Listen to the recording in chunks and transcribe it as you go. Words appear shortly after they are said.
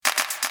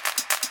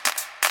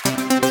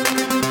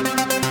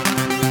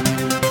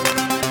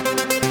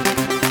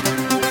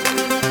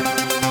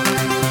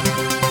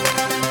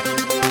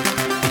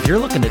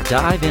looking to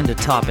dive into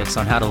topics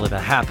on how to live a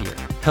happier,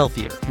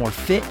 healthier, more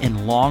fit,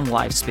 and long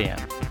lifespan,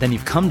 then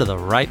you've come to the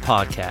right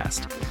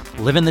podcast.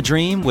 Living the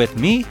Dream with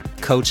me,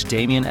 Coach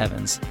Damian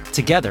Evans.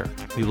 Together,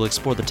 we will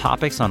explore the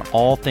topics on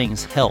all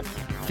things health,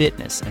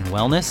 fitness, and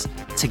wellness.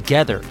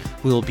 Together,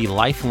 we will be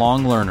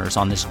lifelong learners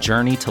on this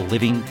journey to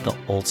living the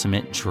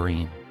ultimate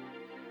dream.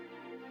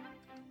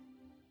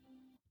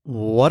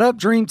 What up,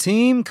 Dream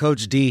Team?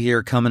 Coach D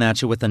here, coming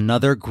at you with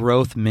another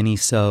growth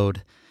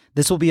mini-sode.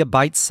 This will be a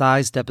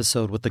bite-sized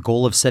episode with the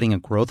goal of setting a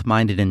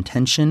growth-minded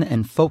intention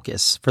and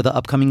focus for the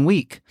upcoming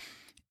week.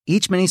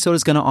 Each mini-sode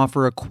is going to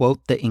offer a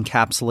quote that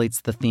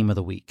encapsulates the theme of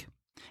the week.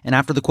 And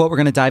after the quote, we're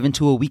going to dive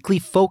into a weekly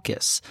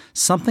focus,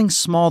 something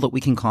small that we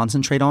can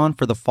concentrate on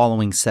for the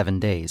following 7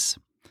 days.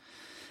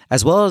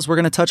 As well as we're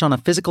going to touch on a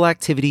physical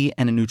activity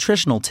and a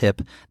nutritional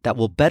tip that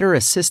will better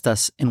assist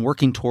us in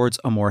working towards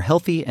a more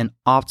healthy and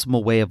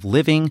optimal way of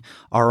living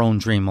our own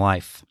dream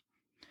life.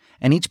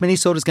 And each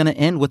mini-sode is going to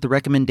end with the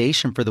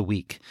recommendation for the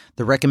week.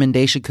 The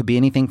recommendation could be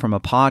anything from a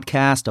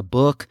podcast, a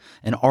book,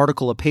 an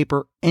article, a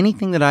paper,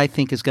 anything that I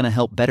think is going to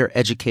help better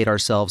educate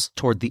ourselves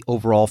toward the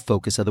overall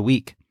focus of the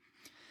week.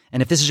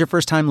 And if this is your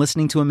first time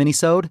listening to a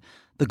mini-sode,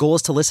 the goal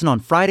is to listen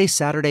on Friday,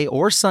 Saturday,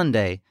 or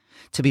Sunday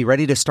to be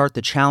ready to start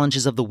the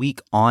challenges of the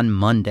week on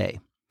Monday.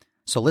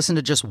 So listen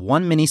to just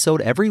one mini-sode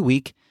every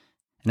week.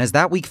 And as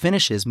that week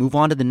finishes, move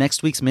on to the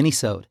next week's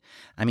mini-sode.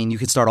 I mean, you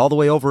can start all the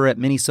way over at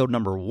mini-sode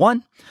number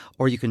 1,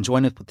 or you can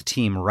join up with the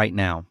team right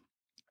now.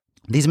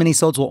 These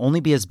mini-sodes will only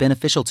be as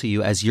beneficial to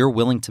you as you're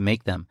willing to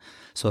make them.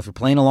 So if you're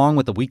playing along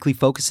with the weekly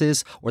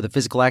focuses or the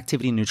physical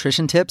activity and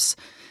nutrition tips,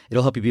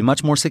 it'll help you be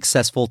much more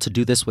successful to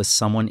do this with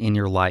someone in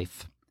your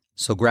life.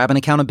 So grab an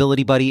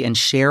accountability buddy and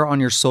share on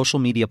your social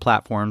media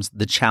platforms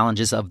the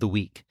challenges of the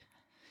week.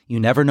 You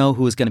never know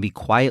who is going to be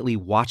quietly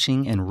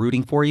watching and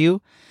rooting for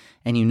you.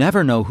 And you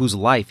never know whose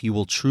life you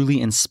will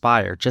truly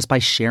inspire just by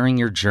sharing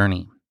your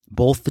journey,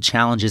 both the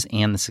challenges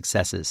and the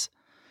successes.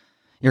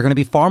 You're going to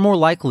be far more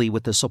likely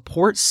with a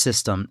support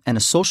system and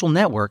a social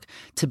network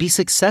to be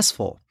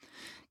successful.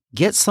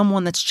 Get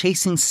someone that's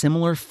chasing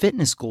similar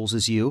fitness goals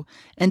as you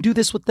and do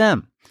this with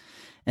them.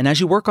 And as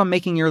you work on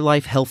making your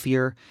life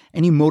healthier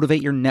and you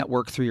motivate your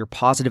network through your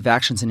positive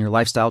actions and your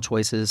lifestyle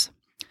choices,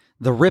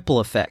 the ripple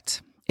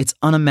effect, it's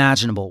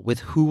unimaginable with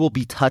who will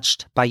be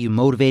touched by you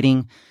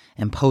motivating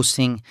and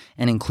posting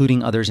and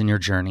including others in your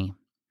journey.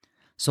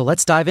 So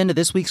let's dive into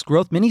this week's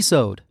growth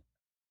minisode.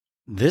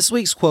 This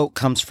week's quote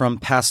comes from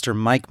Pastor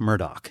Mike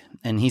Murdock,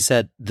 and he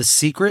said, "The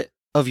secret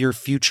of your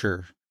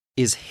future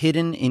is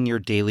hidden in your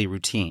daily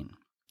routine."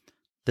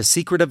 The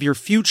secret of your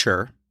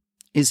future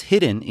is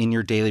hidden in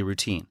your daily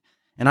routine.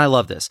 And I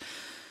love this.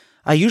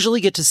 I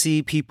usually get to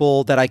see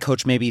people that I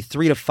coach maybe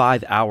 3 to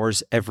 5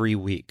 hours every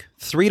week,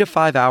 3 to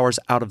 5 hours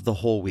out of the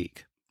whole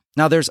week.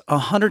 Now, there's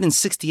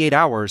 168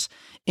 hours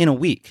in a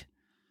week.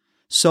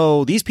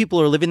 So these people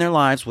are living their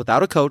lives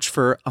without a coach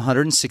for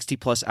 160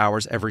 plus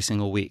hours every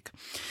single week.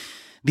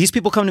 These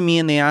people come to me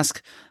and they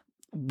ask,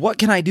 what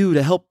can I do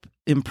to help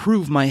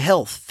improve my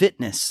health,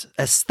 fitness,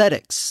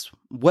 aesthetics,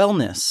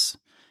 wellness?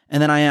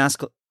 And then I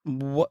ask,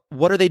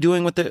 what are they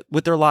doing with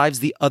their lives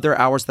the other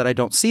hours that I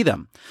don't see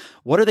them?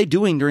 What are they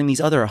doing during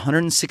these other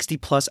 160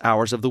 plus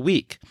hours of the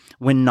week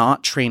when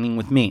not training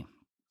with me?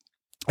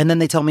 And then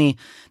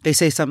they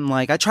say something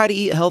like, I try to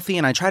eat healthy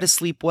and I try to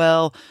sleep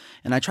well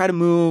and I try to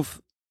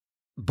move,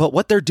 but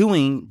what they're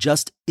doing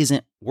just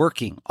isn't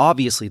working.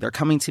 Obviously, they're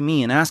coming to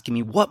me and asking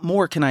me, what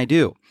more can I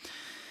do?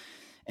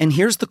 And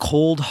here's the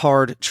cold,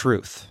 hard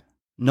truth.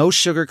 No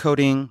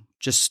sugarcoating,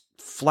 just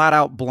flat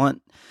out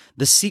blunt.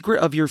 The secret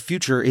of your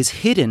future is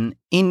hidden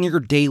in your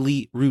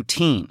daily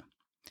routine.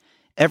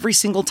 Every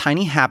single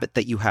tiny habit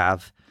that you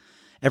have,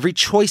 every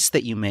choice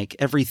that you make,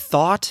 every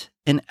thought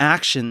and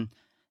action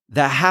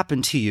that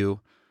happened to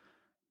you,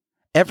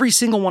 every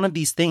single one of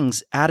these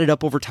things added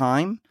up over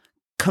time,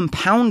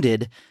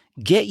 compounded,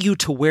 get you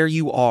to where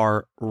you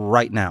are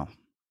right now.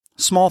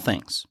 Small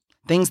things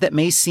that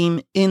may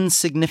seem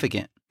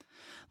insignificant,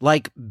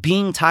 like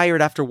being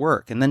tired after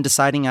work and then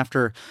deciding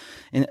after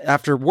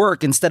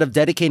work, instead of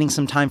dedicating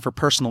some time for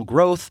personal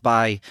growth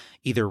by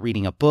either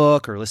reading a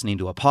book or listening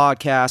to a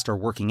podcast or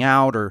working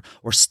out or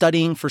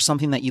studying for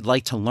something that you'd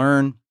like to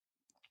learn,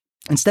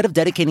 instead of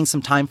dedicating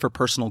some time for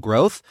personal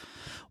growth,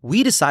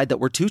 we decide that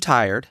we're too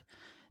tired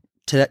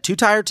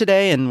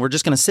today, and we're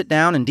just going to sit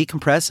down and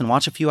decompress and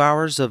watch a few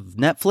hours of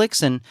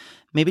Netflix and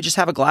maybe just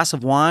have a glass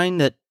of wine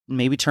that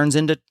maybe turns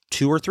into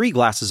 2 or 3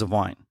 glasses of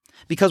wine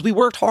because we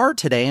worked hard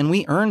today and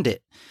we earned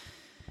it.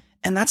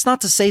 And that's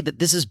not to say that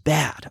this is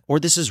bad or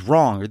this is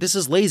wrong or this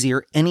is lazy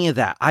or any of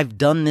that. I've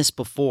done this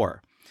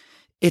before.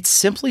 It's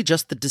simply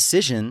just the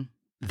decision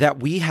that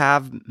we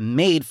have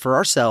made for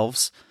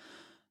ourselves.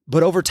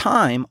 But over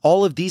time,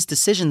 all of these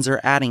decisions are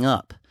adding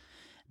up.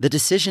 The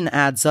decision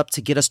adds up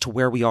to get us to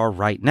where we are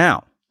right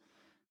now.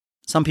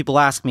 Some people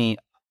ask me,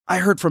 I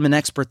heard from an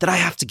expert that I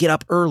have to get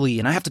up early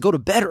and I have to go to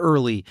bed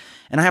early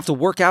and I have to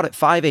work out at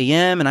 5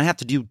 a.m. and I have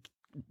to do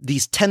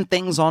these 10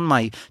 things on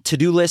my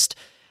to-do list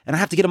and I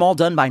have to get them all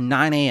done by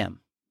 9 a.m.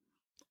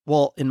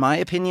 Well, in my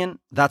opinion,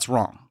 that's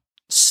wrong.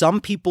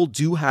 Some people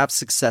do have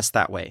success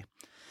that way.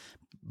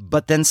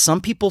 But then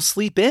some people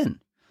sleep in.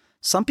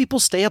 Some people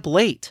stay up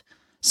late.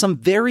 Some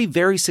very,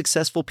 very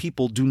successful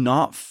people do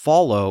not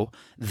follow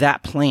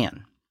that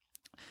plan.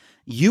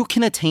 You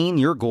can attain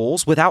your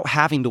goals without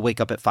having to wake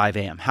up at 5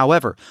 a.m.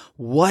 However,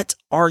 what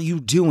are you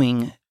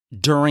doing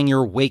during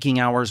your waking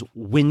hours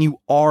when you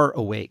are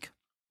awake?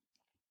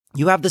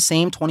 You have the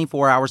same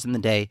 24 hours in the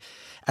day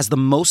as the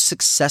most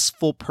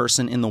successful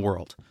person in the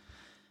world.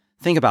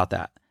 Think about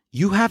that.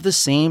 You have the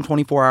same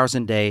 24 hours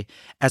in a day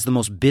as the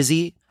most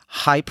busy,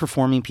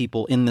 high-performing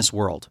people in this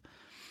world.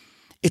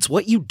 It's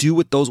what you do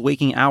with those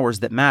waking hours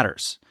that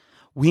matters.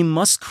 We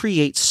must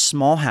create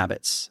small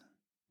habits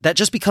that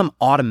just become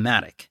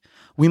automatic.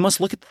 We must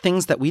look at the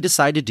things that we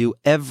decide to do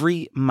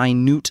every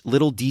minute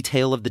little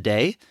detail of the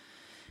day.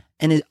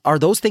 And are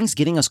those things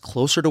getting us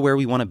closer to where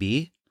we want to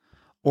be?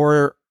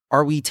 Or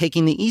are we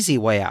taking the easy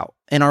way out?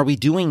 And are we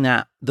doing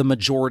that the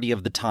majority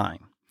of the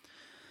time?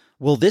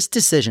 Will this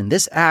decision,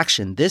 this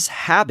action, this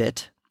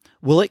habit,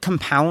 will it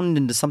compound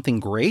into something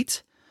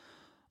great?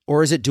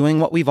 Or is it doing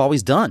what we've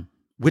always done,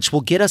 which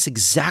will get us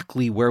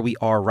exactly where we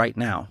are right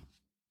now?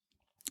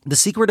 The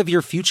secret of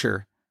your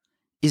future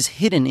is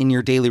hidden in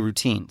your daily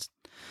routines,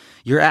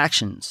 your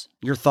actions,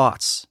 your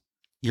thoughts,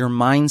 your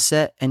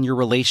mindset, and your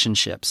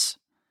relationships.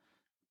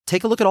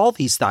 Take a look at all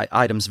these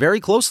items very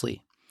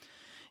closely.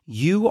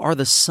 You are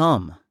the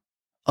sum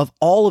of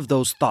all of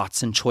those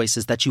thoughts and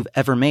choices that you've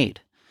ever made.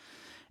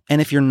 And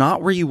if you're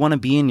not where you want to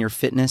be in your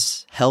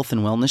fitness, health,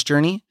 and wellness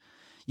journey,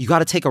 you got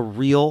to take a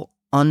real,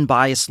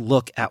 unbiased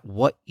look at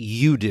what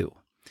you do.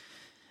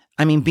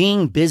 I mean,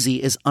 being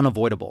busy is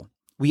unavoidable.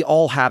 We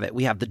all have it.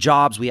 We have the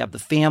jobs, we have the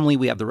family,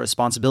 we have the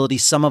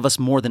responsibilities, some of us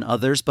more than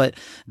others, but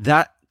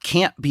that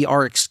can't be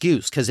our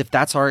excuse, because if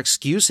that's our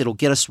excuse, it'll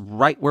get us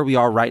right where we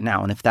are right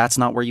now. And if that's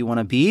not where you want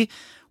to be,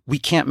 we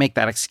can't make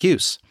that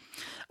excuse.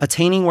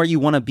 Attaining where you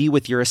want to be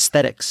with your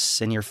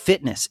aesthetics and your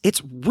fitness,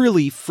 it's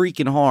really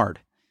freaking hard.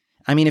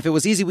 I mean, if it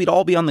was easy, we'd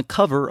all be on the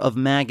cover of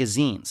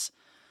magazines.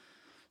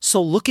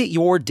 So look at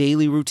your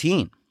daily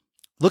routine.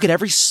 Look at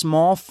every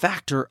small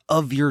factor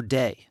of your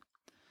day.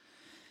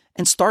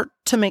 And start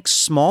to make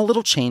small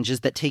little changes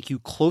that take you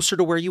closer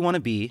to where you want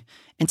to be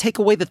and take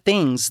away the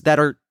things that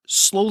are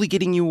slowly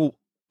getting you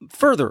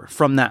further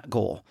from that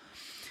goal.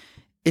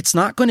 It's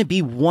not going to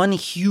be one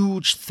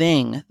huge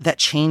thing that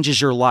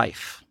changes your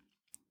life.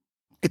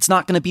 It's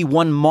not going to be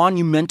one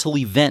monumental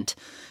event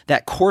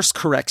that course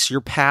corrects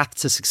your path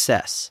to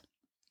success.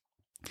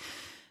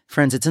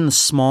 Friends, it's in the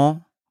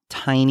small,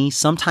 tiny,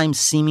 sometimes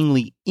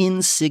seemingly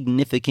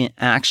insignificant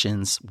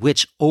actions,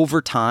 which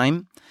over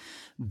time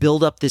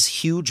build up this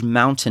huge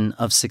mountain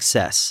of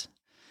success.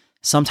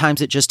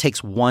 Sometimes it just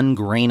takes one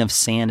grain of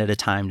sand at a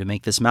time to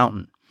make this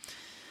mountain.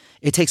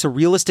 It takes a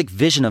realistic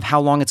vision of how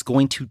long it's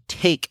going to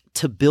take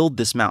to build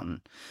this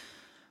mountain.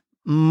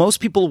 Most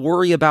people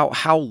worry about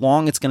how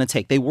long it's going to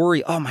take. They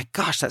worry, oh my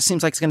gosh, that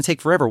seems like it's going to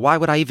take forever. Why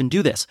would I even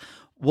do this?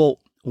 Well,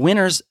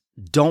 winners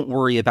don't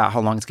worry about how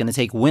long it's going to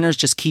take. Winners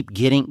just keep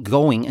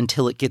going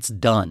until it gets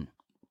done.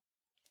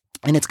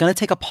 And it's going to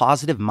take a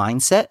positive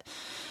mindset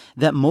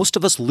that most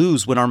of us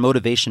lose when our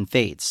motivation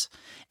fades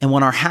and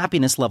when our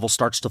happiness level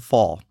starts to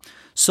fall.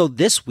 So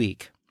this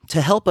week, to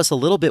help us a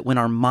little bit when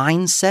our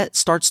mindset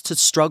starts to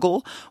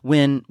struggle,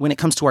 when it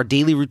comes to our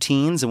daily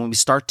routines and when we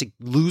start to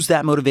lose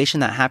that motivation,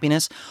 that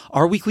happiness,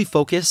 our weekly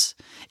focus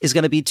is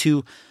going to be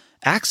to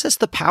access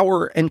the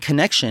power and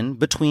connection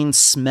between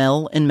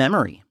smell and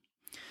memory.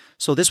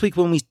 So this week,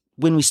 when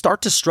we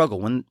start to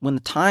struggle, when the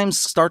times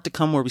start to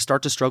come where we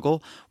start to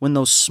struggle, when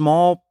those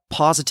small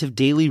positive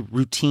daily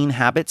routine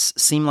habits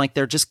seem like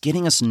they're just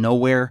getting us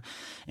nowhere,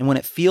 and when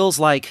it feels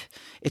like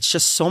it's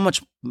just so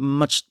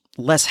much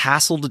less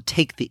hassle to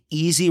take the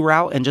easy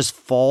route and just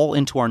fall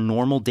into our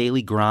normal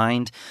daily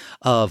grind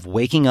of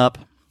waking up,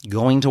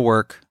 going to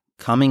work,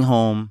 coming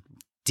home,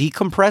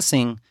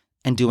 decompressing,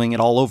 and doing it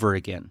all over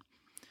again.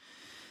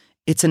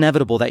 It's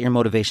inevitable that your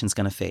motivation is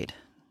going to fade.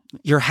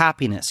 Your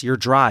happiness, your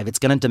drive, it's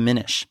going to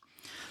diminish.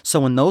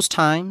 So in those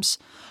times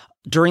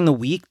during the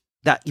week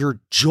that your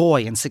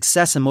joy and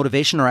success and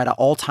motivation are at an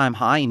all-time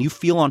high and you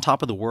feel on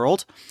top of the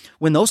world,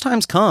 when those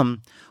times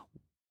come,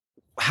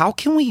 how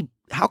can we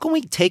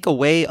take a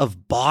way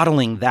of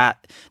bottling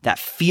that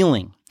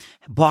feeling,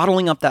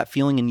 bottling up that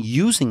feeling and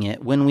using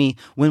it when we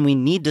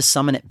need to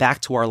summon it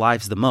back to our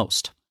lives the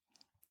most?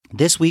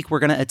 This week, we're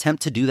going to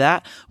attempt to do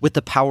that with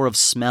the power of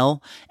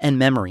smell and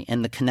memory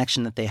and the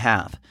connection that they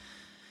have.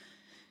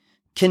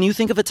 Can you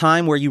think of a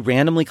time where you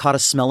randomly caught a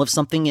smell of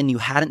something and you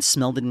hadn't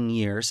smelled it in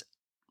years,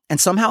 and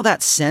somehow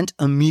that scent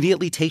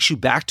immediately takes you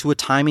back to a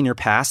time in your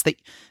past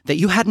that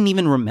you hadn't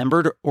even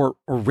remembered or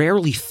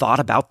rarely thought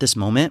about this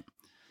moment?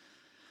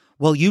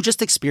 Well, you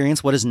just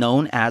experienced what is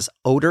known as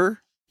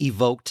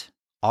odor-evoked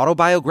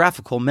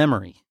autobiographical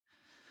memory.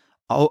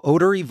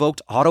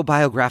 Odor-evoked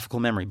autobiographical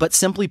memory. But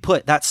simply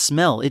put, that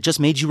smell, it just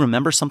made you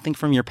remember something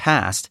from your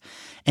past,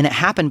 and it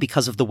happened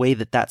because of the way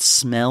that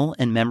smell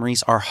and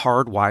memories are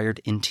hardwired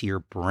into your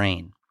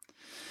brain.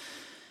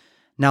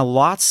 Now,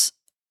 lots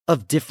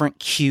of different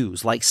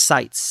cues like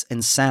sights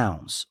and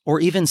sounds,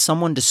 or even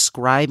someone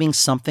describing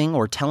something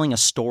or telling a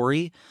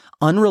story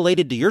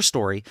unrelated to your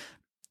story,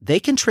 they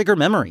can trigger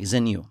memories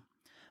in you.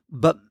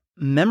 But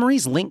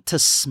memories linked to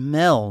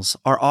smells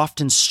are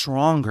often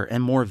stronger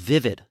and more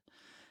vivid.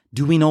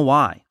 Do we know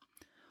why?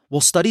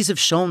 Well, studies have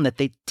shown that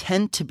they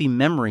tend to be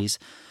memories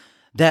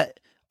that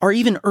are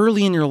even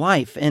early in your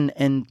life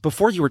and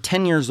before you were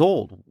 10 years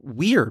old.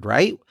 Weird,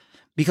 right?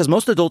 Because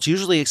most adults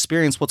usually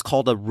experience what's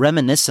called a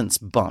reminiscence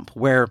bump,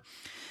 where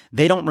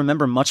they don't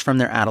remember much from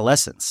their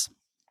adolescence.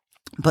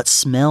 But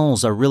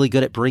smells are really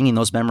good at bringing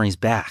those memories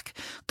back.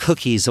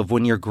 Cookies of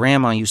when your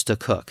grandma used to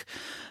cook,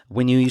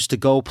 when you used to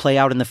go play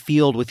out in the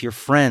field with your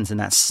friends, and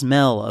that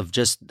smell of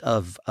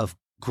of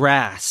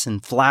grass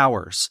and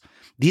flowers.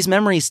 These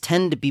memories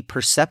tend to be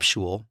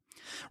perceptual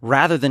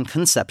rather than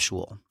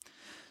conceptual.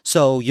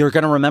 So you're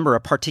going to remember a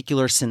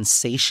particular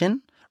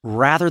sensation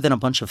rather than a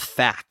bunch of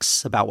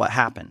facts about what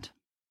happened.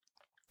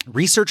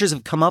 Researchers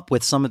have come up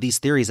with some of these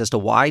theories as to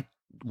why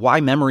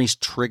memories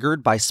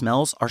triggered by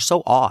smells are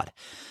so odd.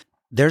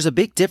 There's a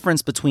big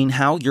difference between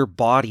how your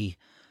body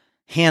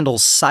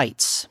handles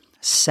sights,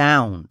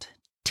 sound,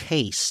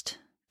 taste,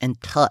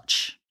 and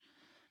touch.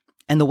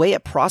 And the way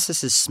it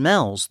processes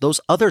smells,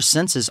 those other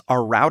senses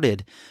are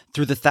routed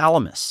through the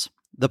thalamus,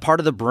 the part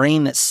of the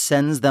brain that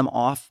sends them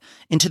off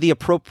into the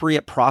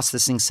appropriate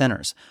processing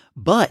centers.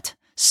 But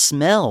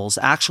smells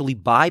actually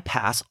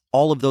bypass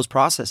all of those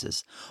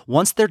processes.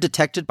 Once they're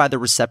detected by the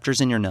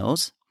receptors in your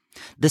nose,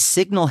 the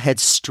signal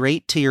heads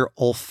straight to your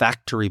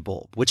olfactory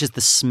bulb, which is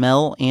the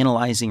smell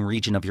analyzing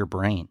region of your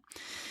brain.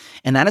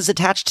 And that is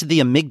attached to the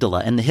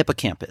amygdala and the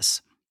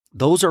hippocampus.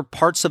 Those are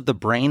parts of the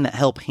brain that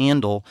help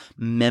handle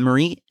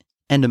memory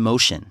and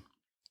emotion.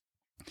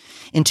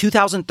 In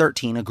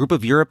 2013, a group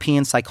of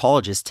European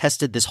psychologists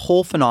tested this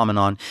whole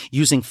phenomenon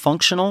using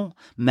functional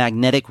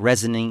magnetic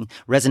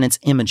resonance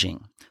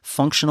imaging.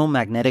 Functional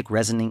magnetic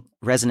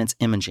resonance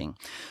imaging.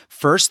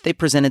 First, they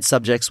presented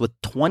subjects with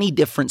 20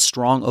 different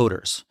strong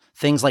odors,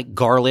 things like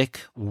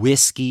garlic,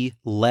 whiskey,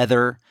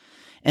 leather.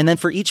 And then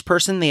for each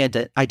person, they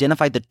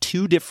identified the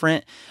 2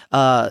 different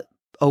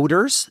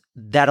odors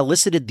that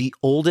elicited the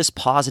oldest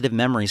positive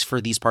memories for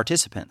these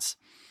participants.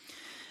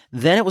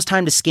 Then it was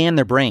time to scan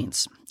their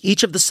brains.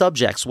 Each of the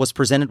subjects was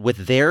presented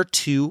with their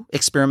 2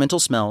 experimental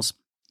smells,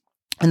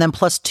 and then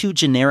plus 2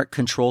 generic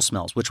control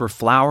smells, which were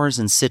flowers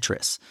and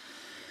citrus.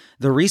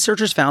 The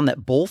researchers found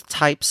that both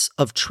types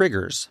of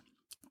triggers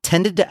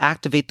tended to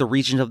activate the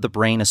region of the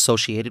brain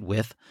associated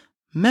with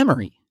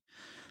memory.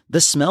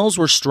 The smells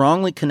were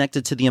strongly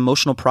connected to the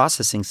emotional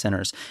processing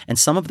centers, and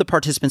some of the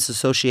participants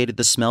associated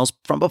the smells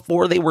from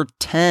before they were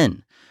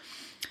 10.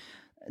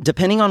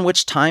 Depending on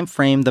which time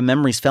frame the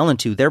memories fell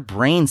into, their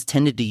brains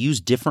tended to use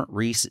different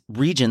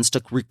regions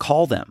to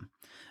recall them.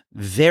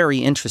 Very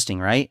interesting,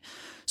 right?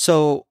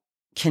 So,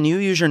 can you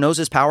use your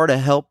nose's power to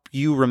help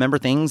you remember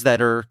things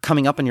that are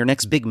coming up in your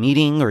next big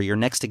meeting or your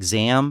next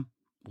exam?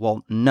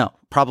 Well, no,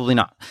 probably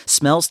not.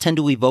 Smells tend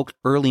to evoke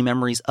early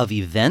memories of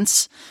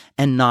events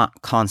and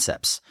not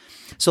concepts.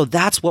 So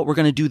that's what we're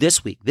going to do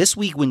this week. This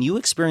week, when you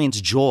experience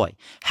joy,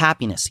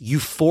 happiness,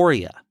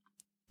 euphoria,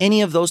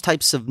 any of those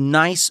types of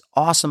nice,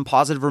 awesome,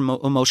 positive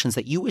emotions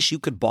that you wish you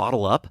could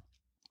bottle up,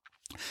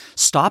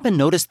 stop and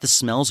notice the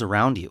smells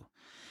around you.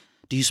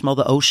 Do you smell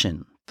the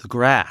ocean, the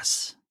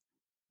grass,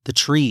 the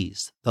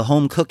trees, the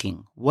home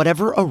cooking,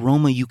 whatever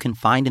aroma you can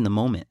find in the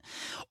moment?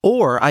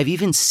 Or I've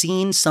even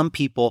seen some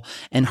people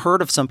and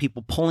heard of some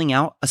people pulling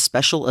out a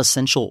special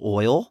essential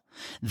oil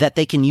that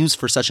they can use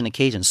for such an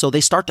occasion. So they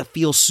start to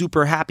feel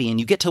super happy, and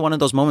you get to one of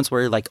those moments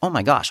where you're like, oh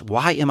my gosh,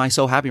 why am I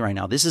so happy right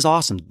now? This is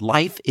awesome.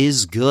 Life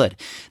is good.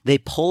 They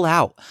pull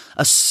out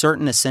a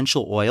certain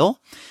essential oil,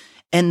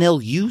 and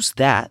they'll use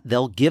that,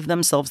 they'll give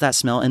themselves that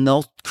smell, and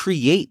they'll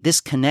create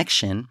this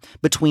connection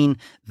between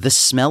the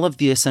smell of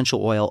the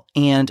essential oil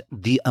and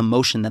the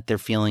emotion that they're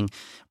feeling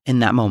in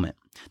that moment.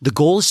 The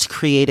goal is to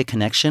create a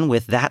connection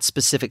with that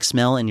specific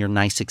smell in your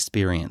nice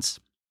experience.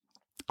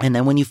 And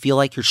then when you feel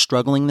like you're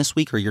struggling this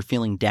week or you're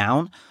feeling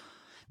down,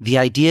 the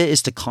idea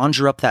is to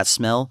conjure up that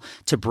smell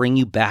to bring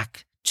you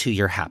back to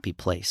your happy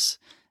place.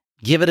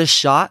 Give it a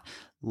shot.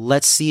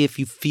 Let's see if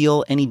you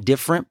feel any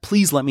different.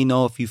 Please let me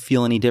know if you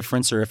feel any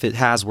difference or if it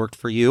has worked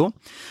for you.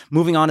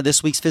 Moving on to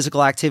this week's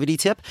physical activity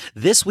tip.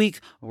 This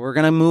week, we're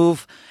going to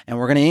move and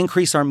we're going to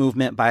increase our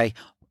movement by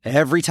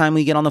every time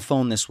we get on the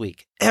phone this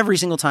week. Every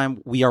single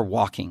time we are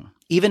walking,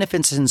 even if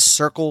it's in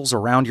circles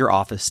around your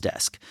office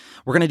desk.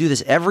 We're going to do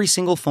this every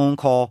single phone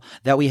call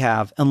that we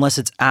have, unless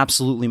it's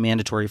absolutely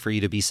mandatory for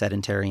you to be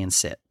sedentary and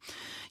sit.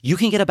 You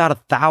can get about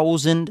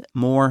 1,000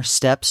 more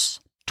steps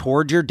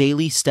toward your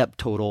daily step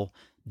total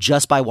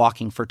just by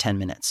walking for 10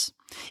 minutes.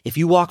 If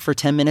you walk for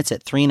 10 minutes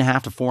at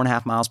 3.5 to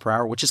 4.5 miles per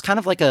hour, which is kind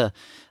of like a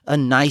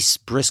nice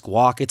brisk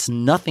walk, it's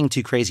nothing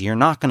too crazy. You're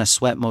not going to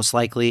sweat most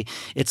likely.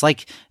 It's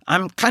like,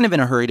 I'm kind of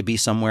in a hurry to be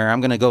somewhere. I'm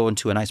going to go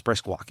into a nice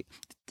brisk walk.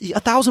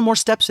 1,000 more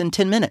steps in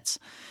 10 minutes.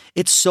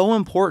 It's so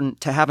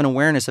important to have an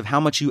awareness of how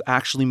much you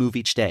actually move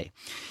each day.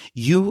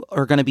 You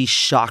are going to be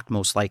shocked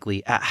most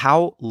likely at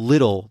how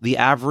little the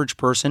average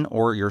person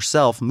or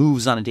yourself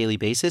moves on a daily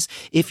basis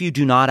if you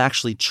do not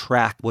actually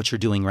track what you're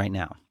doing right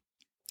now.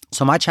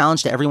 So my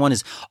challenge to everyone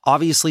is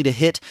obviously to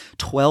hit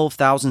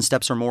 12,000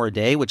 steps or more a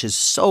day, which is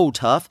so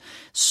tough,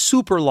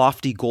 super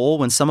lofty goal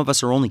when some of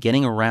us are only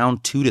getting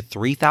around 2,000 to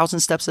 3,000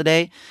 steps a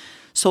day.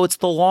 So it's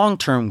the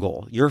long-term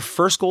goal. Your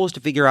first goal is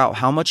to figure out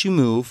how much you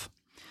move.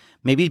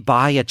 Maybe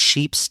buy a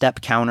cheap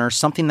step counter,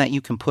 something that you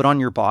can put on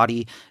your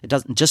body. It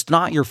doesn't, just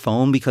not your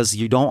phone, because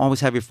you don't always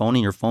have your phone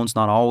and your phone's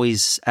not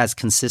always as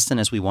consistent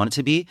as we want it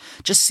to be.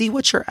 Just see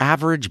what your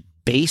average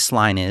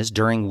baseline is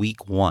during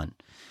week 1.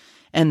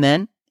 And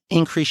then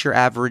increase your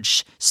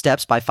average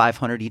steps by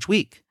 500 each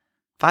week.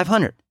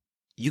 500.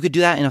 You could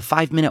do that in a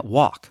 5-minute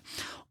walk.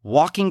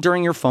 Walking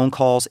during your phone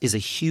calls is a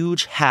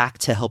huge hack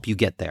to help you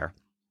get there.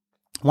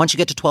 Once you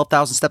get to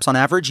 12,000 steps on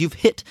average, you've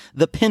hit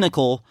the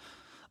pinnacle.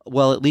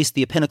 Well, at least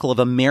the pinnacle of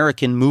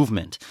American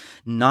movement.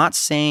 I'm not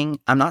saying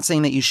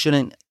that you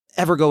shouldn't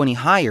ever go any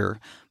higher,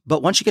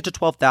 but once you get to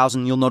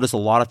 12,000, you'll notice a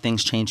lot of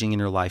things changing in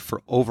your life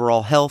for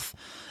overall health,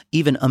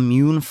 even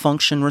immune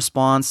function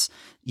response,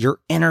 your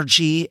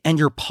energy, and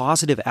your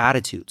positive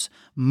attitudes.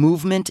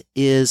 Movement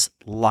is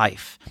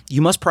life.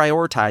 You must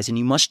prioritize and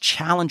you must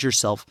challenge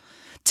yourself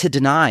to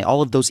deny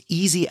all of those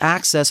easy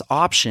access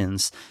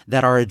options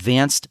that our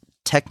advanced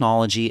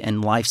technology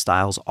and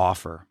lifestyles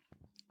offer.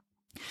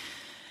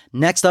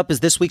 Next up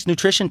is this week's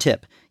nutrition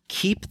tip.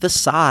 Keep the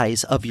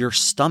size of your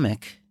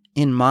stomach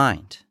in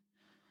mind.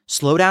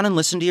 Slow down and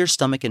listen to your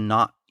stomach and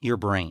not your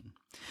brain.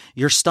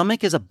 Your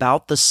stomach is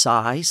about the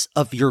size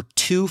of your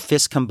 2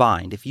 fists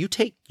combined. If you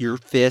take your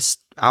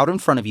fist out in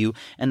front of you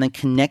and then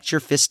connect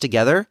your fists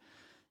together,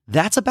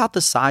 that's about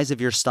the size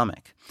of your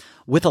stomach,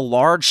 with a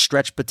large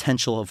stretch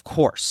potential, of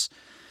course.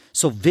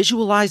 So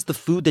visualize the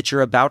food that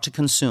you're about to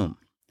consume.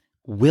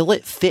 Will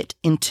it fit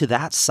into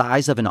that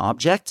size of an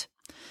object?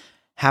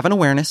 Have an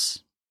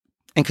awareness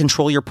and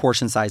control your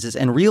portion sizes,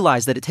 and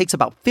realize that it takes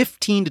about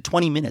 15 to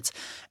 20 minutes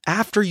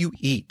after you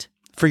eat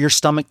for your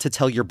stomach to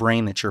tell your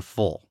brain that you're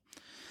full.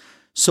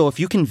 So if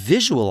you can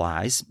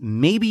visualize,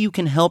 maybe you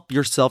can help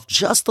yourself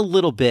just a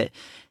little bit,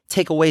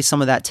 take away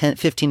some of that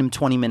 15 to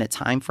 20 minute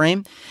time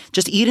frame.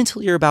 Just eat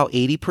until you're about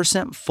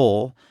 80%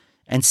 full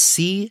and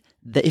see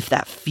that if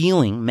that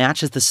feeling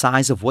matches the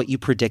size of what you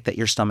predict that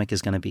your stomach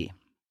is going to be.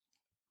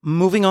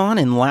 Moving on,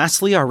 and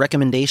lastly, our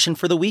recommendation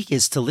for the week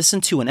is to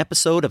listen to an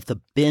episode of the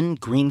Ben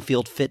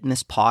Greenfield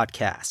Fitness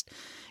Podcast.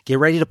 Get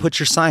ready to put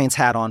your science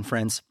hat on,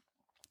 friends.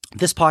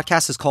 This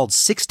podcast is called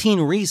 16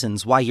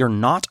 Reasons Why You're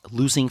Not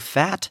Losing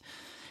Fat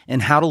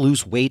and How to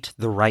Lose Weight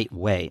the Right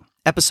Way.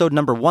 Episode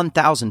number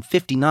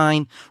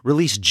 1059,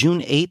 released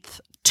June 8th,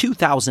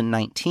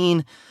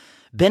 2019.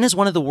 Ben is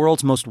one of the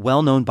world's most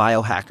well-known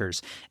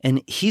biohackers,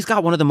 and he's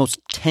got one of the most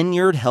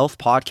tenured health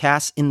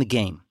podcasts in the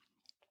game.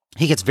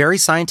 He gets very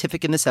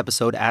scientific in this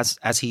episode, as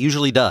he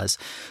usually does.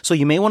 So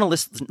you may want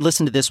to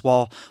listen to this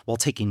while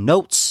taking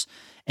notes,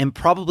 and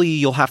probably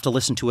you'll have to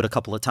listen to it a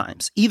couple of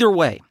times. Either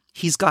way,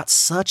 he's got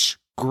such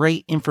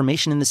great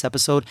information in this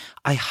episode.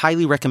 I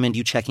highly recommend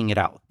you checking it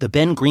out. The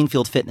Ben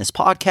Greenfield Fitness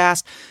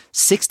Podcast,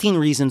 16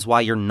 Reasons Why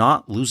You're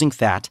Not Losing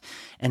Fat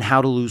and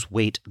How to Lose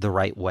Weight the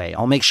Right Way.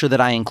 I'll make sure that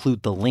I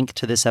include the link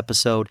to this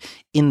episode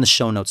in the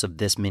show notes of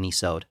this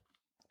mini-sode.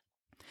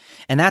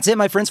 And that's it,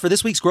 my friends, for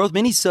this week's Growth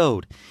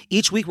Mini-sode.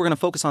 Each week, we're going to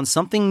focus on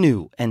something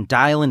new and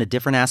dial in a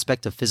different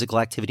aspect of physical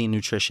activity and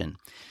nutrition.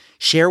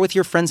 Share with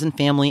your friends and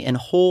family and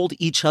hold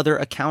each other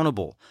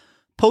accountable.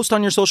 Post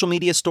on your social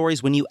media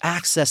stories when you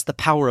access the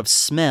power of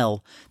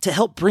smell to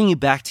help bring you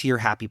back to your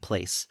happy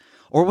place,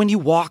 or when you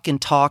walk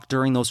and talk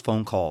during those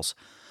phone calls.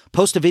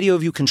 Post a video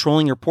of you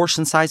controlling your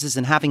portion sizes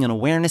and having an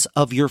awareness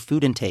of your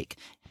food intake.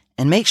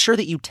 And make sure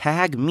that you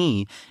tag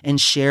me and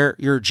share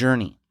your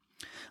journey.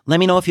 Let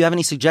me know if you have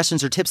any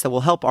suggestions or tips that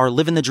will help our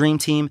Living the Dream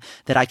team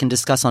that I can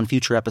discuss on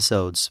future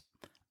episodes.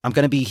 I'm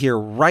going to be here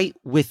right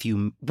with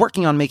you,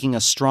 working on making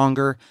us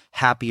stronger,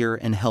 happier,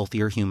 and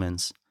healthier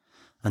humans.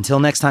 Until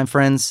next time,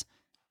 friends,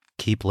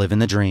 keep living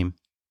the dream.